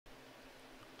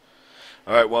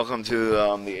All right, welcome to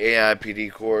the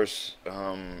AIPD course,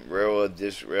 Railway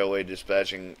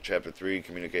Dispatching, Chapter 3,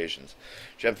 Communications.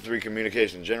 Chapter 3,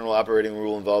 Communications. General operating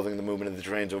rule involving the movement of the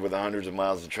trains over the hundreds of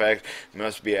miles of track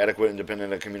must be adequate and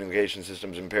dependent on communication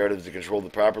systems. Imperative to control the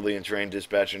properly and trained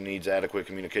dispatcher needs adequate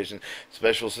communication.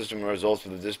 Special system results for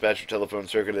the dispatcher telephone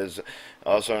circuit is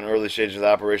also in early stages of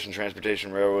operation.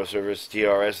 Transportation Railroad Service,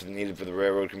 TRS, is needed for the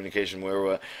railroad communication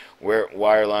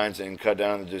wire lines and cut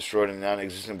down the destroyed and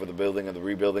non-existent for the building of the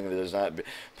rebuilding that does not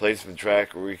place the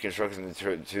track or reconstruction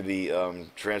to the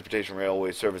transportation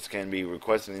railway service can be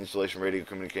requested in installation radio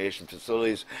communication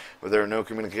facilities where there are no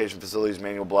communication facilities.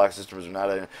 Manual block systems are not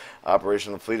in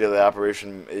operation. The fleet of the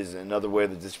operation is another way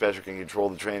the dispatcher can control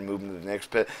the train movement. The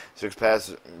next six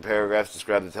paragraphs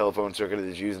describe the telephone circuit that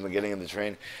is used in the getting of the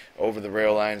train over the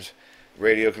rail lines.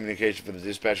 Radio communication for the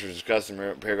dispatcher is discussed in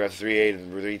paragraph 3.8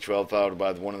 and 3.12, followed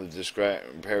by one of the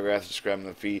paragraphs describing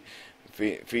the feet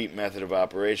method of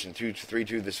operation.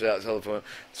 2.3.2, the telephone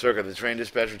circuit. The train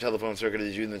dispatcher telephone circuit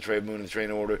is used in the train movement of the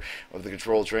train order of the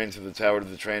control train to the tower to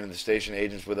the train and the station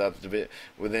agents within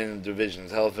the division.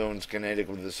 Telephones connected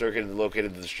with the circuit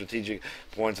located at the strategic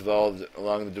points of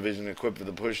along the division, equipped with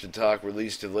a push to talk,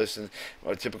 release to listen.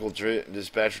 A typical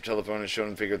dispatcher telephone is shown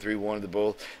in figure 3.1. The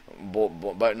both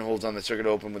buttonholes on the circuit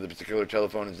open with a particular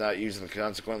telephone is not used, and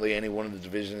consequently any one of the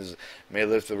divisions may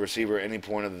lift the receiver at any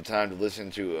point of the time to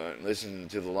listen to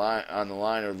the line on the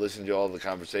line or listen to all the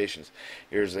conversations.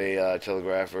 Here's a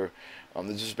telegrapher.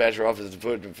 The dispatcher offers the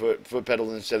foot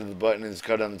pedal instead of the button and is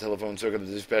cut on the telephone circuit. The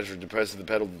dispatcher depresses the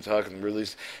pedal to talk and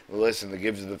release the listen. That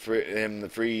gives him the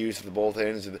free use of both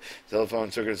ends of the telephone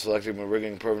circuit. Selecting a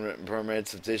rigging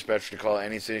permits the dispatcher to call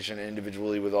any station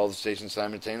individually with all the stations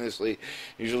simultaneously.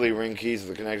 Usually ring keys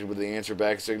are connected with the answer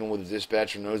back signal where the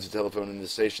dispatcher knows the telephone in the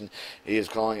station he is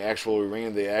calling actually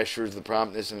ringing. They assures the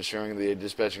promptness and assuring the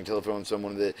dispatching telephone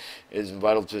someone that is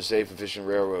vital to safe, efficient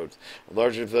railroads.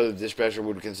 Largely, the dispatcher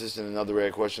would consist in another array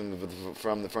of questions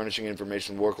from the furnishing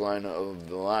information work line of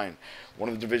the line. One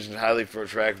of the division's highly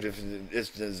attractive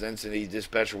density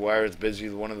dispatcher wire is busy.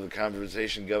 One of the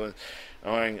conversation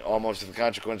governing almost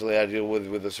consequently ideal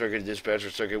with the circuit dispatcher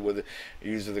circuit with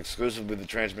used with exclusive with the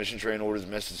transmission train orders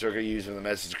message circuit used with the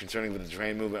message concerning with the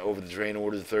train movement over the train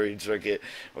order. The third circuit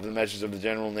of the message of the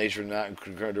general nature not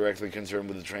directly concerned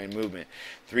with the train movement.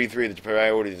 3.3 the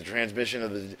priority. The transmission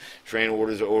of the train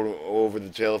orders over the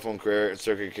telephone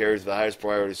circuit carries the highest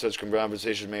priority. Such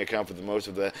conversations may account for the most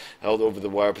of the held over the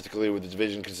wire, particularly with the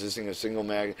division consisting of single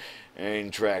mag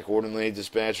and track. Ordinarily,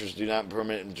 dispatchers do not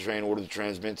permit the train order to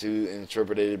transmit to and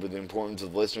interpreted, but the importance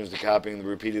of listeners to copying and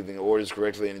repeating the orders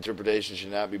correctly and interpretation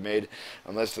should not be made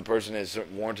unless the person is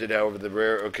warranted. However, the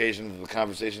rare occasions of the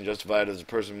conversation justified as a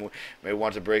person may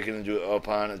want to break into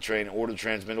upon a train order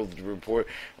transmittal to report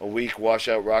a weak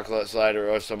washout, rock slide,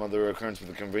 or some other occurrence with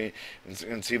the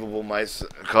conceivable might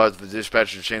cause the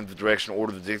dispatcher to change the direction,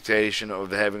 order the dictation, or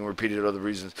the having repeated other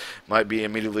reasons might be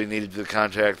immediately needed to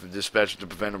contact the dispatcher to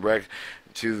prevent a wreck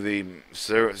to the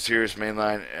serious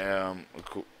mainline.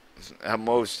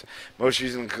 Most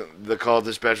using the call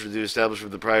dispatcher to establish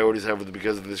what the priorities. However,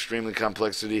 because of the extremely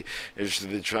complexity, is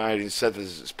to try to set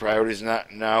the priorities.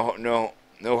 No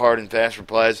hard and fast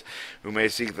replies. Who may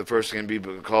seek the first can be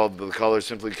called. The caller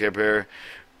simply compare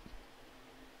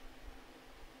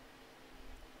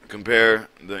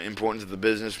the importance of the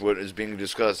business, what is being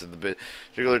discussed. At the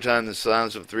particular time, the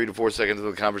silence of 3 to 4 seconds of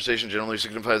the conversation generally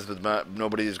signifies that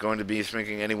nobody is going to be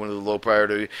speaking. Anyone with a low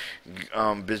priority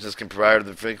business can prior to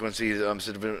the frequency.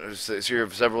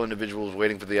 Several individuals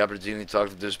waiting for the opportunity to talk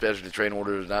to the dispatcher. The train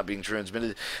order is not being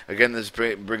transmitted. Again, this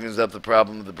brings up the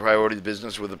problem of the priority of the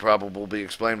business, where the problem will be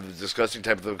explained with the discussing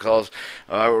type of the calls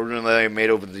ordinarily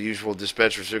made over the usual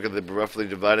dispatcher circuit that roughly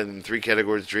divided in 3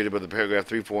 categories treated by the paragraph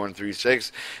 3.4 and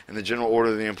 3.6. In the general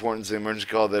order of the importance of the emergency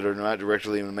call that are not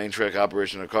directly in the main track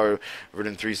operation are covered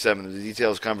in 3.7. The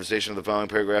details conversation of the following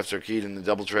paragraphs are keyed in the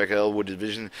double track Elwood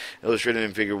division, illustrated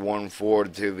in figure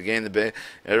 1.4. To gain the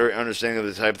better understanding of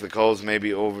the type of the calls may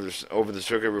be over the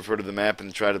circuit, refer to the map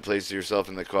and try to place yourself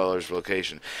in the caller's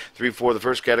location. 3.4. The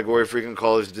first category of frequent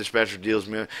callers, the dispatcher deals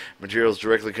materials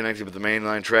directly connected with the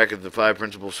mainline track of the 5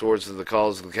 principal sources of the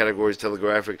calls of the categories: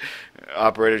 telegraphic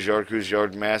operators, yard crews,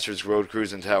 yard masters, road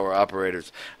crews, and tower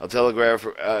operators.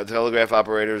 Telegraph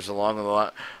operators along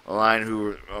the line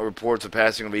who reports the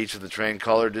passing of each of the train.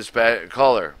 Caller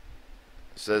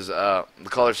says the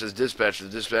caller says dispatcher. The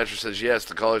dispatcher says yes.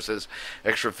 The caller says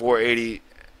extra 480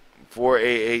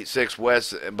 4886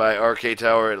 west by RK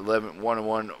Tower at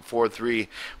 111143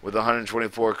 with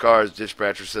 124 cars.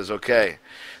 Dispatcher says okay.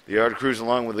 The yard crews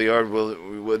along with the yard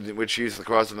which use the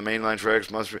cross of the mainline tracks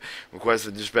must request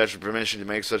the dispatcher permission to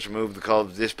make such a move. The call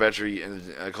of the dispatcher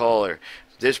caller.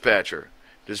 Dispatcher.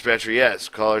 Dispatcher, yes.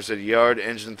 Caller said yard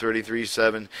engine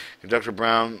 33-7. Conductor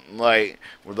Brown Light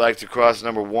would like to cross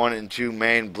number 1 and 2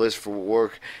 main Bliss for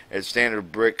work at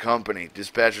Standard Brick Company.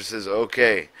 Dispatcher says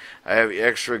okay. I have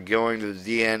extra going to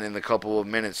the DN in a couple of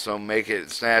minutes, so make it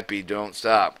snappy. Don't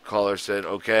stop. Caller said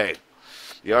okay.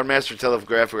 The Yardmaster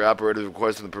telegraphic operator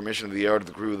requesting the permission of the yard of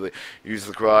the crew to use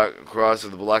the cross of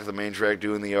the block of the main track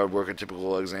doing the yard work. A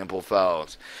typical example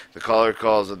follows. The caller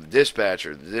calls the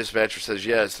dispatcher. The dispatcher says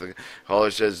yes. The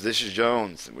caller says, this is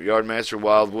Jones. Yardmaster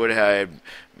Wildwood,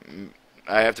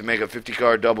 I have to make a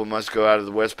 50-car double, must go out of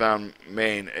the westbound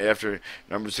main after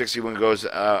number 61 goes.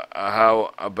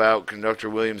 How about Conductor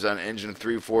Williams on engine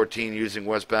 314 using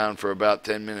westbound for about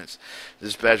 10 minutes?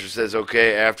 Dispatcher says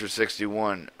okay after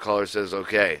 61. Caller says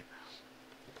okay.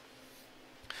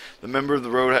 The member of the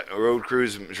road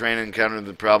crew's train encountered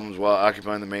the problems while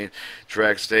occupying the main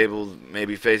track stable may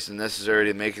be faced the necessity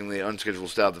of making the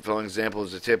unscheduled stop. The following example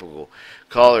is a typical.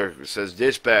 Caller says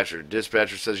dispatcher.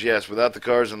 Dispatcher says yes. Without the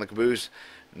cars on the caboose,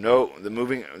 no.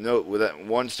 Without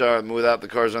 1 star without the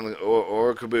cars on the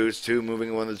or caboose. 2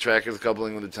 moving on the track of the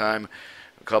coupling with the time,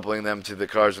 coupling them to the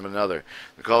cars of another.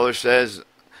 The caller says,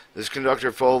 this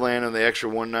conductor full land on the extra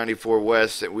 194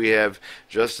 west that we have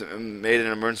just made an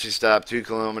emergency stop 2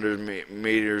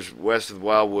 kilometers west of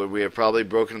Wildwood. We have probably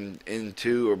broken in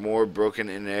 2 or more broken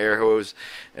in the air hose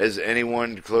as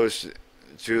anyone close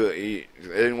to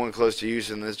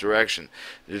use in this direction.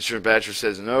 The dispatcher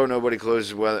says no, nobody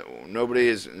close.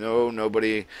 Nobody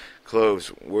close.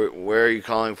 Where are you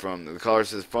calling from? The caller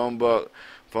says phone books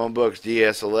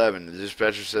DS11. The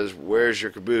dispatcher says, where's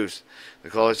your caboose? The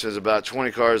caller says, about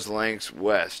 20 cars lengths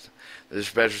west. The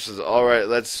dispatcher says, all right,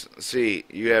 let's see.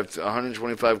 You have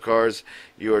 125 cars.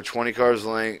 You are 20 cars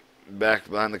length back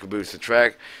behind the caboose. The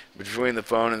track between the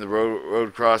phone and the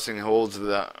road crossing holds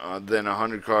then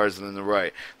 100 cars and then the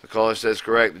right. The caller says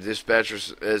correct. The dispatcher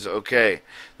says okay.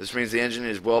 This means the engine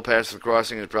is well past the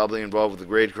crossing and is probably involved with the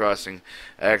grade crossing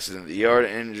accident. The yard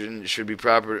engine should be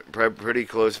pretty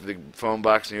close to the phone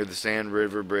box near the Sand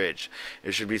River Bridge.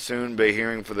 It should be soon be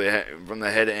hearing from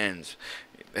the head ends.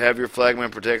 Have your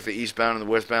flagman protect the eastbound and the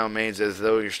westbound mains as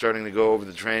though you're starting to go over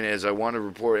the train. As I want to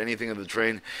report anything of the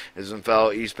train is in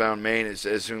foul eastbound main,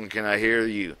 as soon can I hear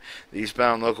you. The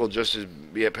eastbound local just as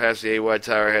be past the AY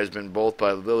Tower has been both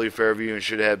by Lily Fairview and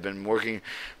should have been working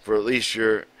for at least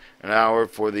an hour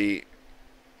for the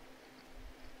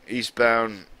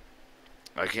eastbound.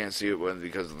 I can't see it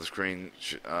because of the screen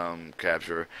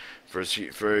capture.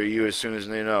 For you as soon as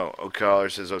they know. Caller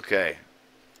says okay.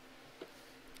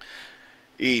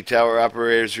 Tower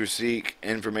operators who seek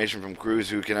information from crews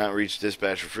who cannot reach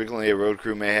dispatcher. Frequently, a road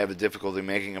crew may have a difficulty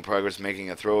making a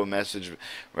throw a message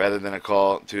rather than a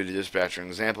call to the dispatcher. An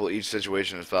example, each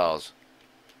situation as follows.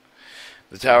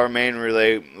 The tower main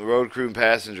relay, road crew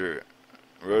passenger,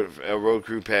 road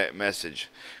crew message.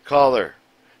 Caller,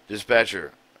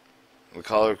 dispatcher. The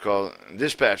caller call,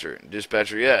 dispatcher.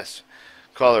 Dispatcher, yes.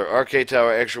 Caller, RK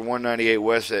Tower, extra 198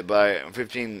 west by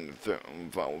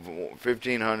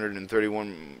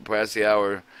 1531 past the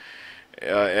hour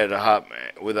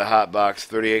with a hot box,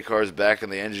 38 cars back in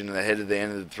the engine and the head of the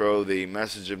end of the throw. The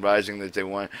message advising that they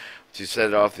want to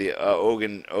set off the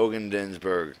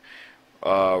Ogdensburg.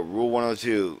 Rule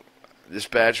 102.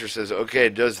 Dispatcher says, okay,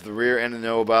 does the rear end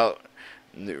know about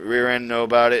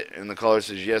it? And the caller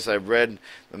says, yes, I've read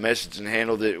the message and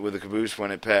handled it with the caboose when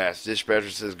it passed. Dispatcher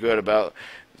says, good. About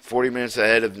 40 minutes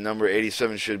ahead of number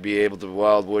 87 should be able to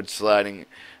Wildwood siding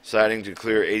to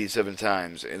clear 87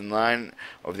 times. In line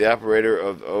of the operator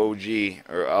of OG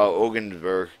or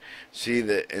Ogdensburg, see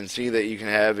that you can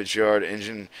have its yard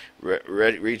engine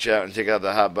reach out and take out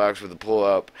the hot box with the pull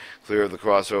up clear of the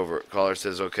crossover. Caller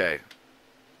says, okay.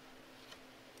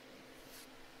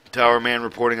 Tower man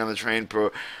reporting on the train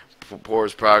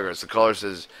pours progress. The caller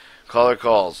says, caller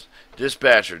calls.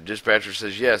 Dispatcher. Dispatcher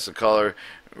says yes. The caller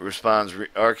responds,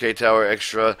 RK Tower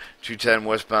extra 210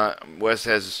 west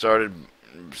has started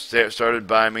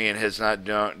by me and has not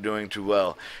doing too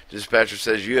well. Dispatcher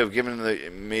says, you have given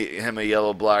him a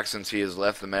yellow block since he has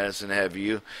left the medicine, have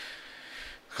you?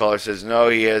 Caller says, no,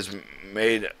 he has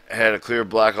had a clear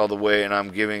block all the way, and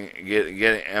I'm getting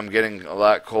a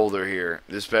lot colder here.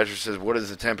 Dispatcher says, what is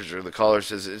the temperature? The caller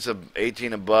says, it's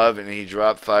 18 above, and he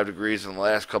dropped 5 degrees in the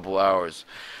last couple hours.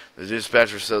 The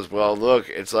dispatcher says, well, look,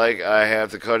 it's like I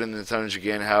have to cut in the tonnage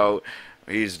again. How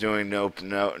he's doing no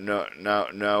picking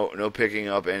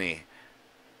up any.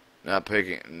 Not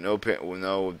picking, no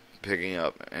picking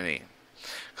up any.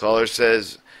 Caller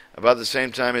says, about the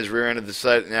same time as rear end of the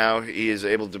site now, he is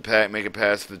able to make a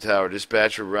pass to the tower.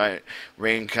 Dispatcher,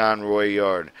 Rain Conroy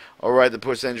Yard. Alright, the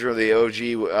push engine of the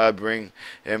OG, bring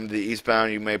him to the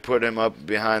eastbound. You may put him up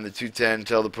behind the 210.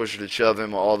 Tell the pusher to shove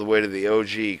him all the way to the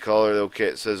OG. Caller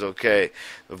says okay.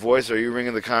 The voice, are you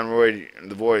ringing the Conroy?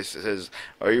 The voice says,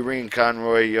 are you ringing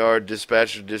Conroy Yard?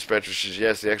 Dispatcher says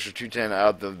yes. The extra 210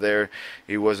 out of there,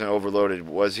 he wasn't overloaded,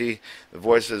 was he? The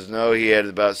voice says no, he had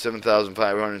about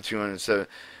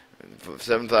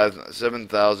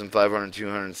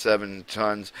 7,507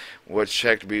 tons, what's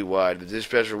checked to be wide. The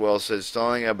dispatcher says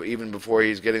stalling up even before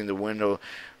he's getting the Windham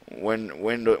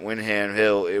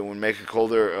Hill. It would make it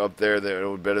colder up there. That it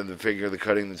would better the figure the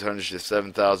cutting the tonnage to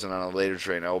 7,000 on a later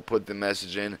train. I will put the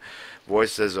message in.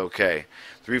 Voice says okay.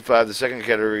 3-5. The second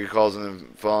category calls in the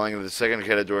following. The second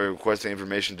category requesting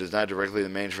information does not directly the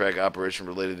main track operation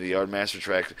related to the yard master,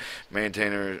 track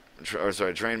maintainer,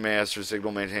 train master,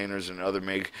 signal maintainers, and other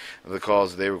make of the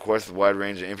calls. They request a wide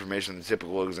range of information. The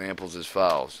typical examples as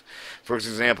follows. For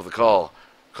example, the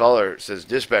caller says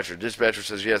dispatcher. Dispatcher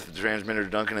says yes. The transmitter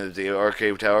Duncan at the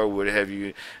arcade tower would have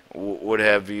you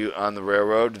on the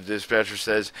railroad. The dispatcher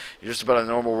says just about a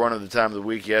normal run of the time of the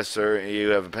week. Yes, sir. You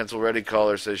have a pencil ready.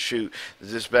 Caller says shoot. The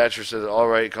dispatcher says all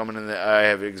right. Coming in. I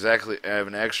have an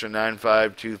extra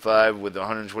 9525 with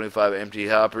 125 empty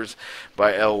hoppers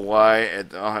by LY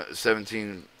at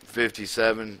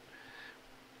 1757.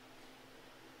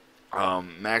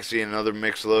 Maxi and another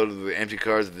mixed load of the empty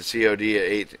cars at the COD at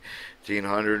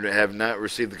 1800 have not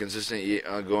received the consistent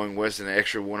going west, and the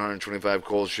extra 125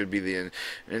 coals should be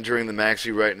entering the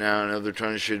Maxi right now. Another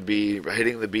ton should be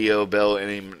hitting the BO bell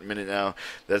any minute now.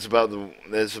 That's about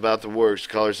the works.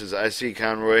 Caller says, I see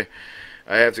Conroy.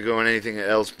 I have to go on anything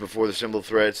else before the symbol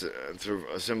freights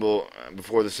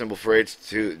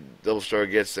to Double Star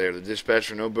gets there. The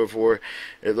dispatcher no before.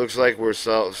 It looks like we're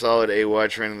solid AY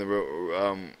training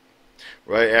the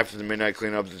right after the midnight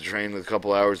cleanup of the train. A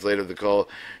couple hours later, the call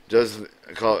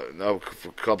we'll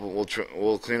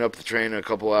clean up the train a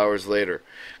couple hours later.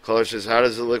 Caller says, how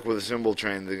does it look with a symbol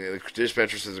train? The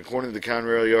dispatcher says, according to the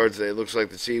Conrail yards, it looks like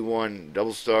the C1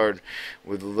 double starred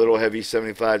with a little heavy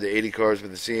 75 to 80 cars,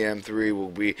 but the CM3 will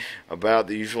be about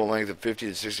the usual length of 50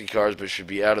 to 60 cars, but should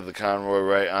be out of the Conroy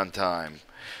right on time.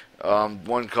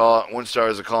 One star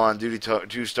is a call on duty.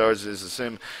 2 stars is a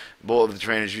symbol of the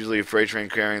train. Is usually a freight train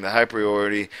carrying the high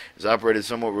priority. Is operated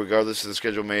somewhat regardless of the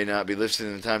schedule. May not be listed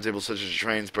in the timetable, such as a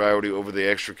train's priority over the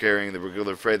extra carrying the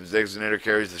regular freight. The designator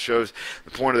carries the shows the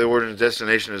point of the order and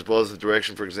destination as well as the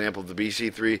direction. For example, the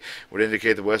BC3 would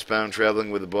indicate the westbound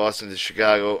traveling with the Boston to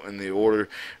Chicago, and the order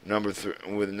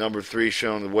with number 3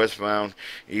 shown the westbound.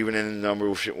 Even in the number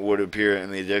would appear in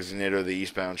the designator of the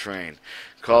eastbound train.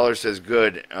 Caller says,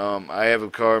 good. I have a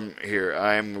car here.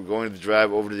 I am going to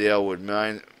drive over to the Elwood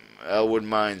Mines.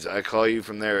 I call you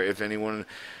from there. If anyone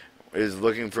is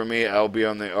looking for me, I'll be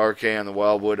on the RK on the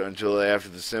Wildwood until after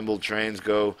the symbol trains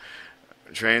go.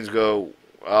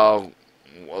 I'll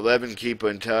 11 keep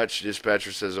in touch.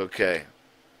 Dispatcher says okay.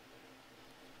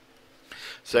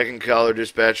 Second caller,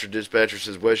 dispatcher. Dispatcher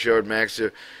says West Yard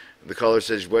Maxer. The caller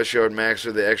says West Yard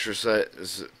Maxer. The extra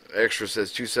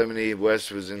says 270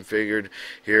 West was infigured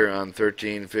here on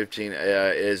 1315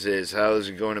 is. How is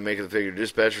he going to make the figure?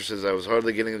 Dispatcher says I was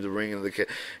hardly getting the ring of the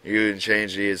you and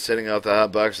change. He is setting out the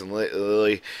hot box and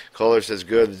Lily. Caller says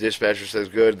good. The dispatcher says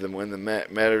good. Then when the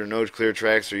matter notes clear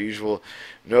tracks are usual.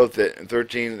 Note that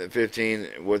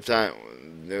 1315 what time.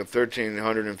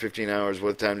 1,315 hours.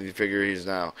 What time do you figure he's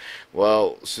now?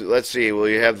 Well, so let's see. Will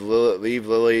you have leave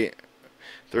Lily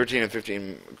 13 and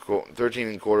 15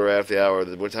 after the hour?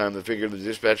 What time the figure the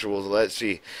dispatcher will, let's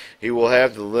see. He will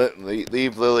have to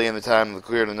leave Lily in the time to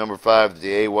clear the number 5 at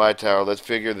the AY tower. Let's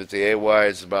figure that the AY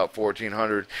is about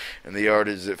 1,400 and the yard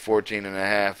is at 14 and a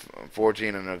half,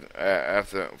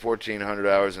 1,400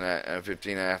 hours and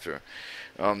 15 after.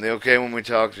 The okay when we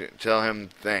talk, tell him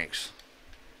thanks.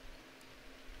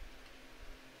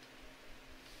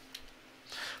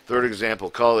 Third example,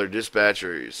 caller,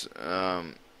 dispatchers.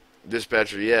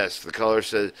 Dispatcher, yes. The caller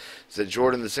said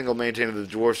Jordan, the single maintainer of the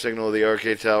dwarf signal of the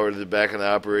arcade tower, to the back of the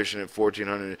operation at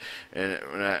 1400 and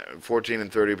 14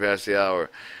 and 30 past the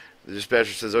hour. The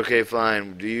dispatcher says, okay,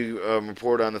 fine. Do you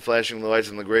report on the flashing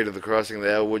lights on the grade of the crossing of the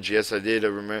Elwoods? Yes, I did.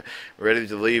 I'm ready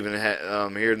to leave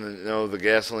and here to know the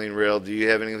gasoline rail. Do you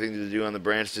have anything to do on the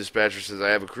branch? Dispatcher says, I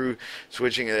have a crew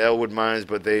switching at Elwood Mines,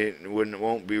 but they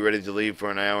won't be ready to leave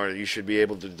for an hour. You should be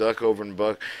able to duck over and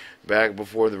buck back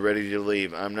before they're ready to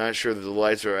leave. I'm not sure that the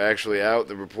lights are actually out.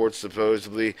 The reports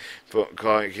supposedly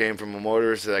came from a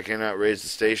motorist that I cannot raise the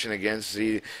station again to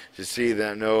see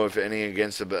that know if any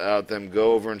against about them.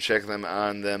 Go over and check them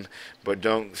on them, but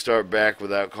don't start back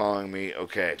without calling me.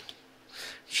 Okay.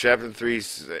 Chapter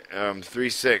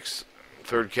 3.6.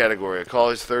 Third category. A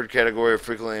caller's third category are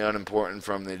frequently unimportant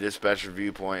from the dispatcher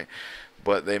viewpoint,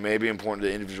 but they may be important to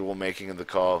the individual making of the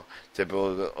call.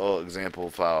 Typical example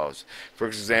follows. For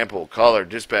example, caller,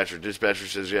 dispatcher. Dispatcher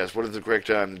says yes. What is the correct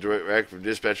time? The director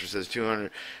dispatcher says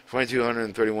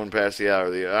 2231 past the hour.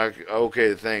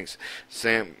 Okay, thanks.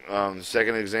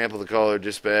 Second example, the caller,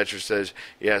 dispatcher says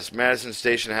yes. Madison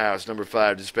Station House, number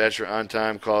 5. Dispatcher on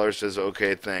time. Caller says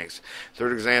okay, thanks.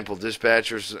 Third example,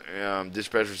 dispatcher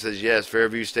says yes.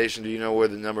 Fairview Station, do you know where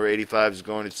the number 85 is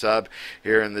going to stop?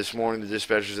 Here and this morning, the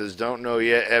dispatcher says don't know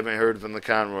yet. Haven't heard from the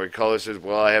Conroy. Caller says,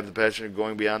 well, I have the passenger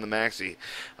going beyond the Maxi.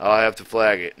 I'll have to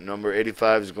flag it. Number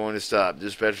 85 is going to stop.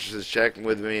 Dispatcher says, check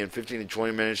with me in 15 to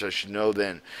 20 minutes. I should know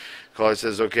then. Caller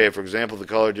says, okay. For example, the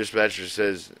caller dispatcher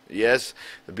says, yes,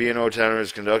 the B&O timer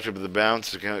is conducted with the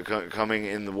bounce coming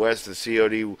in the west, the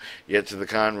COD yet to the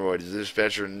Conroy.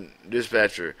 The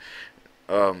dispatcher,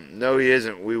 no, he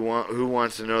isn't. Who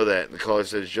wants to know that? The caller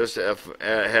says, just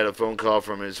had a phone call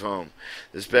from his home.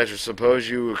 Dispatcher, suppose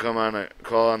you would come on a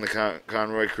call on the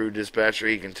Conroy crew. Dispatcher,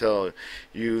 he can tell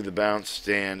you the bounce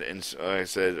stand. And I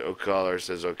said, caller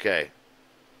says, okay.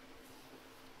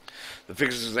 The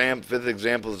fifth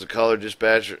example is the caller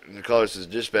dispatcher. The caller says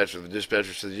dispatcher. The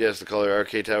dispatcher says yes. The caller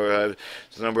RK Tower Hive.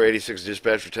 It's number 86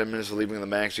 dispatcher. 10 minutes of leaving the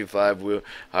Maxi 5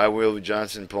 high wheel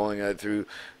Johnson pulling it through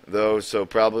those. So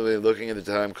probably looking at the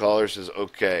time. Caller says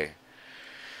okay.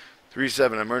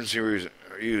 3.7 emergency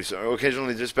use.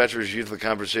 Occasionally, dispatchers use the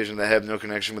conversation that have no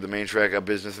connection with the main track of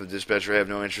business. The dispatcher have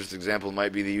no interest. Example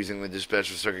might be using the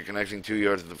dispatcher circuit connecting 2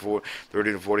 yards at the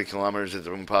 30 to 40 kilometers. It's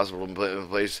impossible to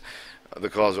place the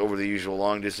calls over the usual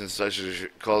long distance. Such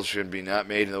calls should be not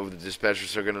made over the dispatcher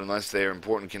circuit unless they are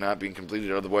important, cannot be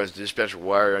completed. Otherwise, the dispatcher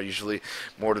wire are usually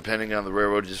more depending on the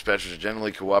railroad. Dispatchers are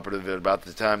generally cooperative at about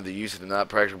the time the use of the not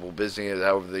practicable business.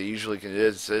 However, they usually can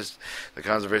assist the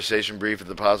conversation brief if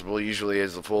the possible. Usually,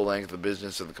 as the full length of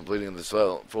business of the completing of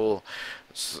the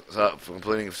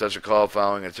completing of such a call,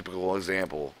 following a typical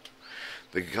example.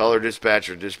 The caller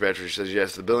dispatcher says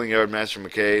yes. The billing yard master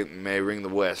McKay may ring the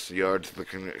west yard to the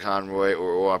Conroy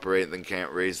or operate, then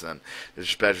can't raise them. The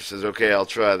dispatcher says okay, I'll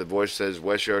try. The voice says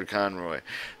west yard Conroy.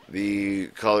 The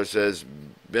caller says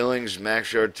Billings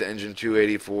max yard to engine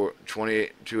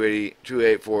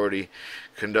 2840.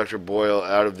 Conductor Boyle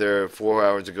out of there 4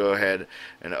 hours to go ahead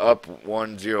and up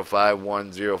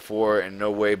 105104 and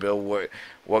no way Bill.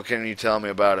 What can you tell me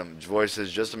about him? Voice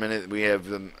says, just a minute, we have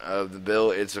the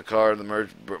bill. It's a car, the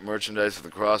merchandise of the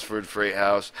Crossford Freight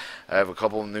House. I have a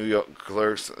couple of New York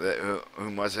clerks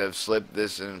who must have slipped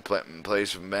this in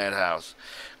place of Madhouse.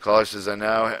 Caller says, I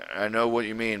know what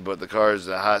you mean, but the car is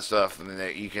the hot stuff, and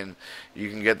that you can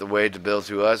get the way to bill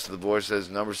to us. The voice says,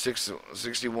 number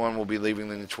 61 will be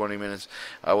leaving in 20 minutes.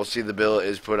 I will see the bill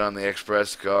is put on the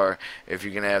express car if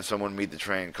you can have someone meet the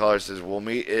train. Caller says, we'll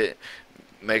meet it.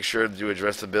 Make sure to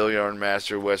address the bill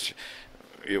Yardmaster West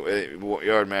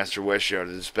Yard.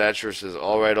 The dispatcher says,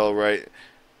 all right.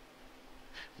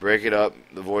 Break it up.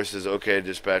 The voice says, okay,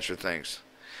 dispatcher, thanks.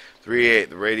 3.8,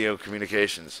 the radio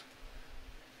communications.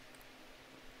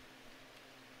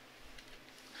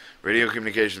 Radio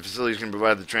communication facilities can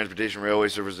provide the transportation railway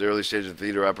service at the early stage of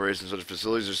theater operations. Such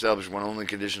facilities are established when only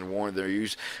conditions warrant their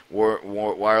use.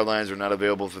 Wire lines are not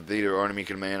available for theater or enemy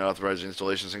command. Authorized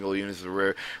installation single units of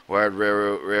the wired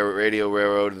radio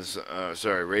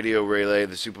relay.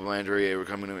 The supplementary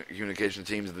communication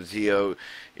teams of the TOE.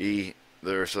 The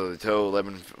TOE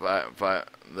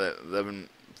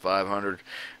 11500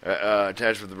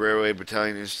 attached with the railway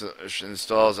battalion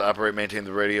installs, operate, maintain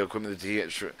the radio equipment.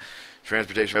 The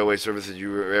transportation railway services,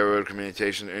 railroad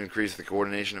communication, increase the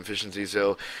coordination, efficiency,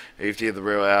 safety of the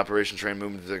railway operation, train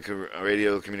movement. The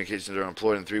radio communications are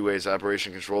employed in 3 ways: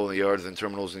 operation control in the yards and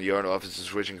terminals in the yard, offices,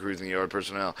 switching crews in the yard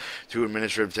personnel. 2,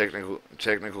 administrative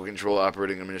technical control,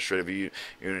 operating administrative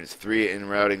units. 3, in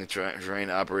routing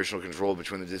train operational control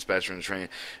between the dispatcher and train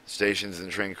stations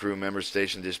and train crew members.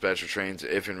 Station dispatcher trains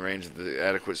if in range of the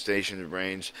adequate station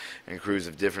range and crews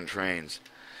of different trains.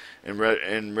 In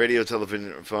radio,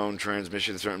 telephone, phone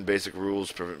transmission, certain basic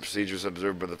rules, procedures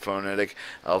observed by the phonetic,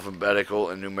 alphabetical,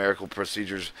 and numerical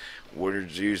procedures,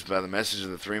 words used by the message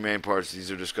of the 3 main parts. These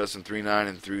are discussed in 3.9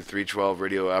 and through 3.12.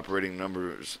 Radio operating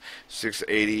numbers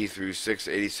 680 through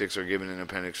 686 are given in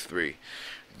Appendix 3.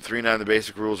 3.9, the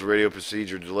basic rules of radio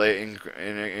procedure. Delay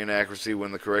inaccuracy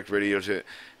when the correct radio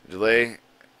delay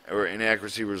or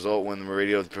inaccuracy result when the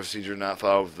radio procedure not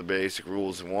follows the basic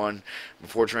rules. 1.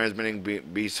 Before transmitting,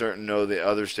 be certain to know the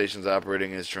other stations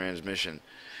operating as transmitting.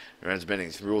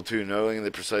 Rule 2, knowing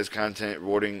the precise content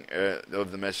wording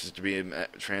of the message to be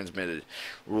transmitted.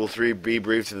 Rule 3, be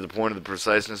brief to the point of the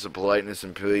preciseness of politeness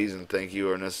and please and thank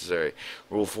you are necessary.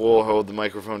 Rule 4, hold the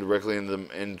microphone directly into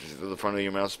the front of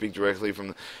your mouth. Speak directly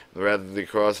from rather than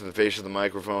across the face of the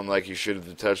microphone like you should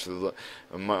have touched the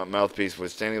mouthpiece.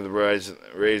 Withstanding the raise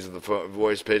of the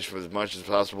voice pitch for as much as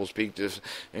possible. Speak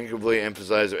distinctly,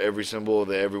 emphasize every symbol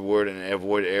of every word, and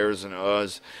avoid errors and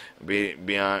uhs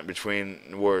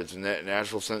between words.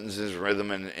 Natural sentences,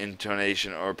 rhythm, and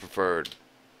intonation are preferred.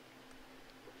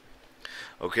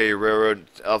 Okay, your railroad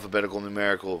alphabetical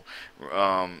numericals.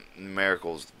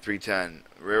 310.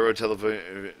 Railroad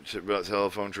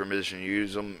telephone transmission.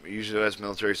 Use U.S.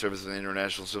 military service and the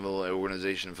International Civil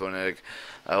Organization phonetic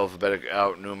alphabetic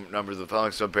numbers. The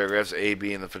following subparagraphs A,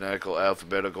 B, in the phonetical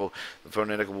alphabetical. The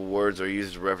phonetical words are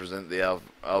used to represent the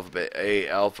alphabet. A,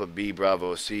 Alpha, B,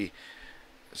 Bravo, C,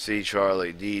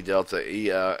 Charlie, D, Delta, E,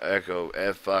 Echo,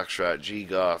 F, Foxtrot, G,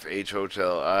 Golf, H,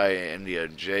 Hotel, I, India,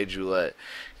 J, Juliet,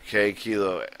 K,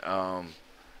 Kilo,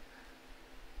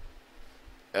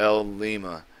 L,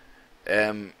 Lima,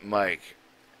 M, Mike,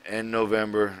 N,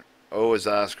 November, O is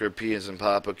Oscar, P is in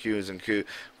Papa, Q is in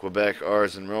Quebec, R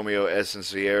is in Romeo, S in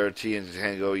Sierra, T is in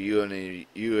Tango, U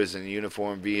is in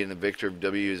Uniform, V in Victor,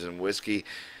 W is in Whiskey,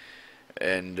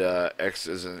 and X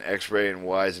is in X-ray, and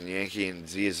Y is in Yankee, and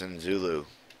Z is in Zulu.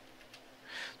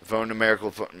 The phone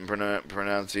numerical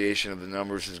pronunciation of the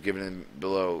numbers is given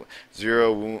below.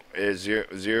 0 is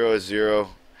 0,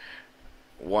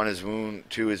 1 is wound,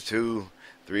 2 is 2,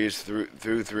 3 is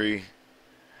through 3,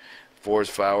 4 is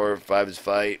flower, 5 is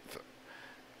fight,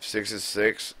 6 is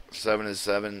 6, 7 is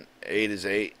 7, 8 is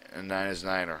 8, and 9 is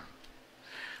 9er.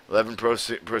 11.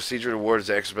 Procedure towards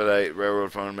expedite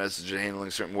railroad phone message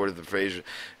handling certain words of the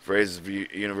phrases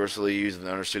universally used and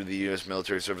understood of the U.S.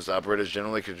 military service operators.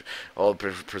 Generally, all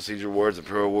procedure words and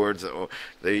pro words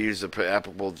they use the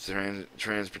applicable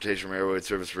transportation railroad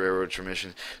service railroad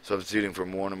transmission, substituting for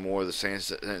one or more of the same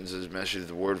sentences, messages,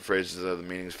 the word phrases of the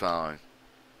meanings following.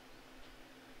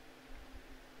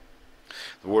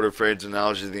 The word or phrase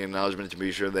acknowledges the acknowledgement to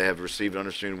be sure they have received,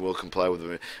 understood, and will comply with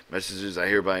the messages. I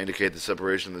hereby indicate the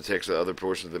separation of the text of other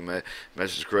portions of the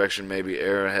message. Correction may be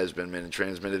error has been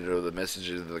transmitted, or the message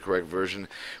is the correct version,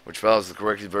 which follows the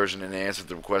corrected version and answers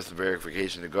the request of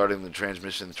verification. Regarding the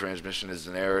transmission is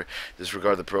an error.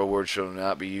 Disregard the pro word shall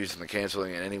not be used in the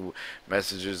canceling, and any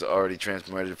messages already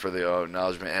transmitted for the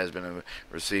acknowledgement has been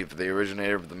received. The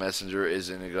originator of the messenger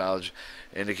is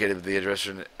indicated with the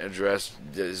address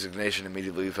designation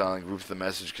immediately following group. The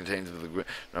message contains the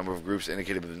number of groups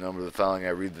indicated with the number of the following. I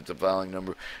read that the following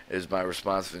number is my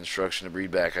responsive instruction to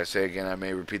read back. I say again, I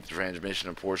may repeat the transmission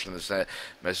of portion of the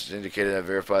message indicated. I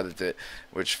verify that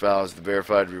which follows the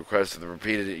verified request of the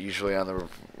repeated, usually on the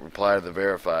reply to the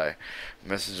verify. The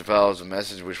message follows a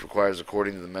message which requires,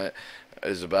 according to the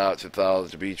is about to follow,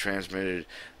 to be transmitted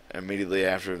immediately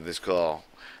after this call.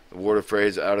 The word or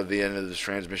phrase out of the end of this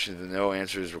transmission, the no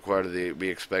answer is required to be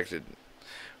expected.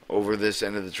 Over this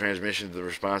end of the transmission, the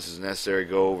response is necessary.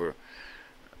 Go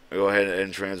ahead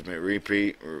and transmit. Read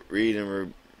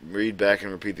back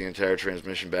and repeat the entire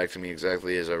transmission back to me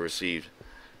exactly as I received.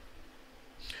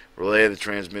 Relay the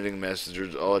transmitting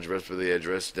messengers, all addressed with the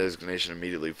address designation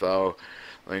immediately follow.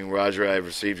 Roger, I have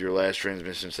received your last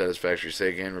transmission satisfactory. Say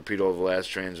again, repeat all the last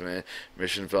transmission.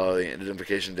 Follow the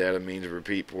identification data means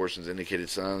repeat portions indicated.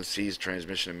 Silence, cease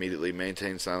transmission immediately.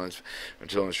 Maintain silence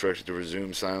until instructed to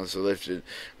resume. Silence lifted.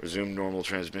 Resume normal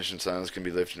transmission. Silence can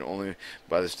be lifted only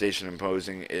by the station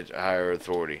imposing it higher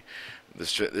authority.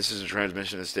 This is a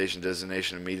transmission of station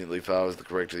designation immediately follows the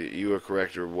correct. You are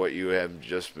correct, or what you have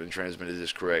just been transmitted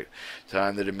is correct.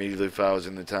 Time that immediately follows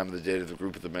in the time of the date of the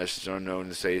group of the message unknown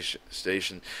the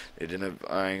station, the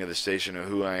identifying of the station or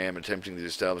who I am, attempting to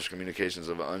establish communications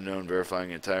of unknown,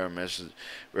 verifying entire message,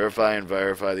 verify and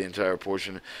verify the entire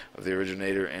portion of the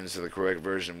originator ends to the correct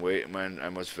version. Wait, I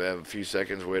must have a few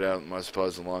seconds. Wait out, must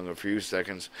pause along a few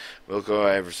seconds. Wilco,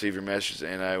 I have received your message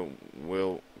and I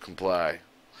will comply.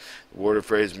 Word or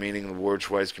phrase meaning the word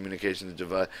twice. Communication is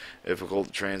difficult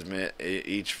to transmit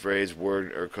each phrase,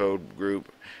 word, or code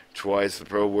group twice. The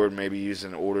pro word may be used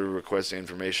in order to request the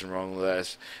information wrong.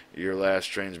 Your last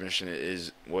transmission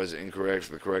was incorrect.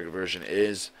 The correct version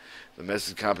is the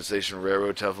message compensation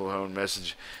railroad telephone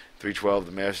message. 312.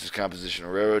 The message composition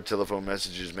of railroad telephone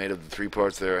message is made of the three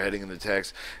parts that are heading in the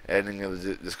text, heading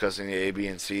of discussing the A, B,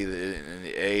 and C.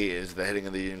 The A is the heading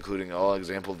of the including all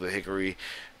example of the hickory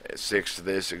 6 to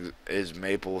this is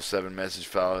Maple. 7 message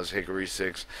follows. Hickory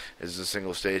 6 is a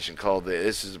single station called the.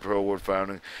 This is the pro word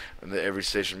founding in every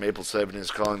station. Maple 7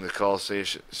 is calling the call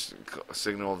station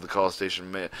signal of the call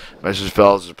station. Message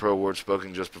follows the pro word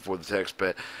spoken just before the text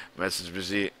message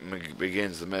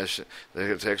begins.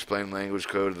 The text plain language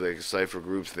code of the cipher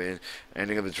groups the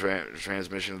ending of the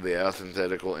transmission of the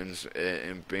alphabetical in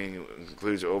being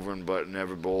includes over and but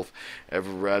never both.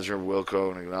 Ever Roger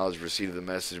Wilco and acknowledge receipt of the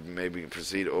message may be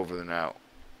proceed over the now.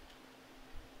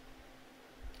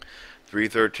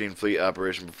 313 Fleet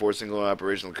Operation. Before single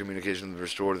operational communication is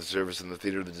restored to the service in the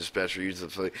theater, the dispatcher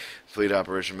uses the fleet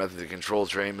operation method to control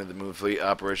train the move. Fleet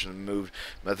operation move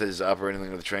method is operating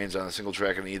the trains on a single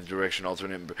track in either direction,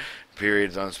 alternate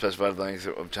periods on a specified length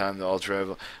of time. The all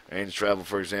travel range travel,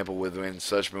 for example, within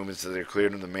such movements that are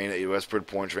cleared in the main westward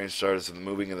point. Train starts in the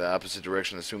moving in the opposite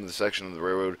direction. Assume the section of the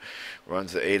railroad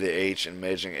runs the A to H, and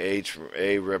measuring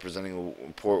A representing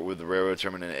a port with the railroad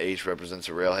terminal, and H represents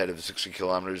a railhead of 60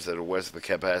 kilometers that are west of the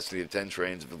capacity of 10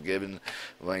 trains. If a given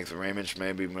length arrangements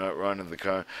may be run of the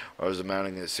car or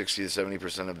amounting to 60 to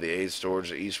 70% of the A's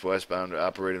storage east-westbound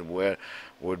operated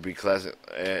would be class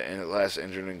and last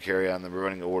entered and carry on the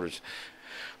running orders.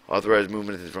 Authorized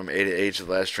movement from A to H. The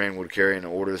last train would carry an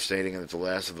order stating that the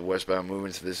last of the westbound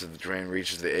movements. This if the train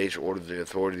reaches the H, order the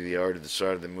authority of the yard at the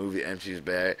start of the move empties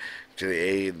back to the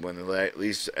A. When the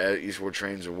least eastward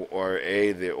trains are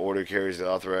A, the order carries the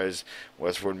authorized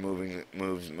westward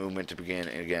movement to begin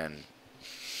again.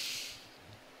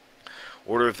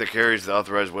 Order if the carries the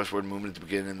authorized westward movement to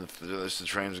begin, and the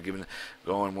trains are given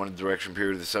go in one direction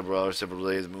period of several hours, several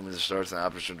days. The movement starts in the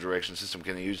opposite direction. System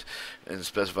can use and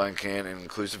specifying and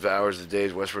inclusive hours of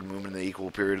days westward movement in the equal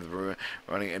period of the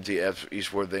running empty F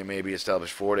eastward. They may be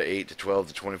established 4 to 8 to 12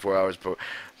 to 24 hours per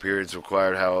periods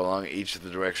required. How long each of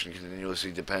the direction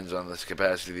continuously depends on the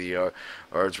capacity of the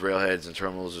yards, railheads, and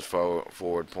terminals as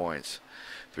forward points.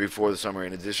 3-4 the summary.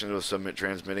 In addition to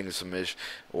transmitting a submission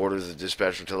orders, the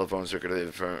dispatcher telephone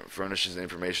circuit furnishes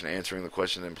information answering the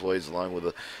question that employees along with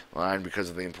the line. Because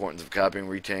of the importance of copying,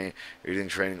 reading,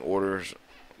 training orders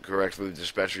correctly, the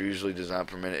dispatcher usually does not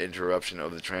permit interruption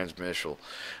of the transmission.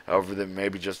 However, there may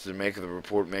be just to make the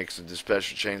report makes the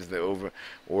dispatcher change the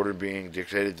order being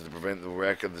dictated to prevent the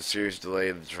wreck of the serious delay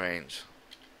of the trains.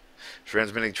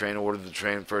 Transmitting train order. The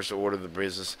train first order the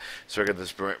business circuit.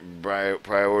 The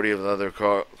priority of the other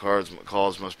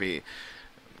calls must be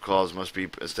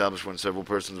established when several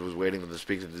persons was waiting to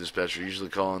speak to the dispatcher. Usually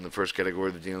call in the first category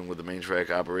of dealing with the main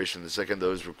track operation. The second,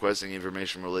 those requesting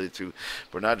information related to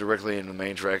but not directly in the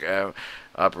main track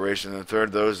operation. And the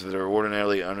third, those that are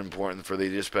ordinarily unimportant for the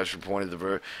dispatcher point of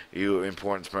the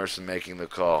important person making the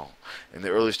call. In the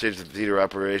early stages of the theater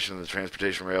operation, the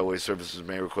transportation railway services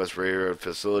may request radio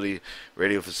facilities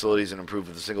and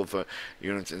improve the single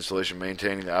units installation,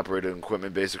 maintaining the operating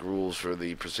equipment. Basic rules for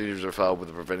the procedures are followed with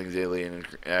the preventing daily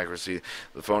inaccuracy.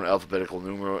 The phone alphabetical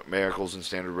numericals and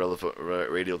standard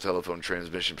radio telephone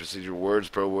transmission procedure. Words,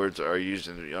 pro words are used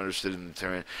and understood in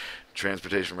the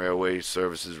transportation railway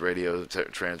services radio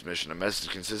transmission. A message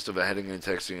consists of a heading and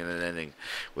texting and an ending.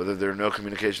 Whether there are no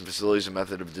communication facilities, a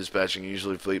method of dispatching,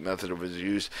 usually fleet method is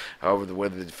used. However,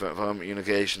 whether the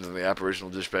communications and the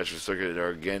operational dispatcher circuit are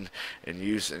again in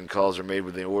use and calls are made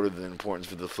with the order, the importance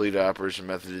for the fleet operation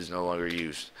method is no longer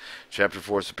used. Chapter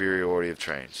 4, Superiority of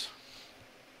Trains.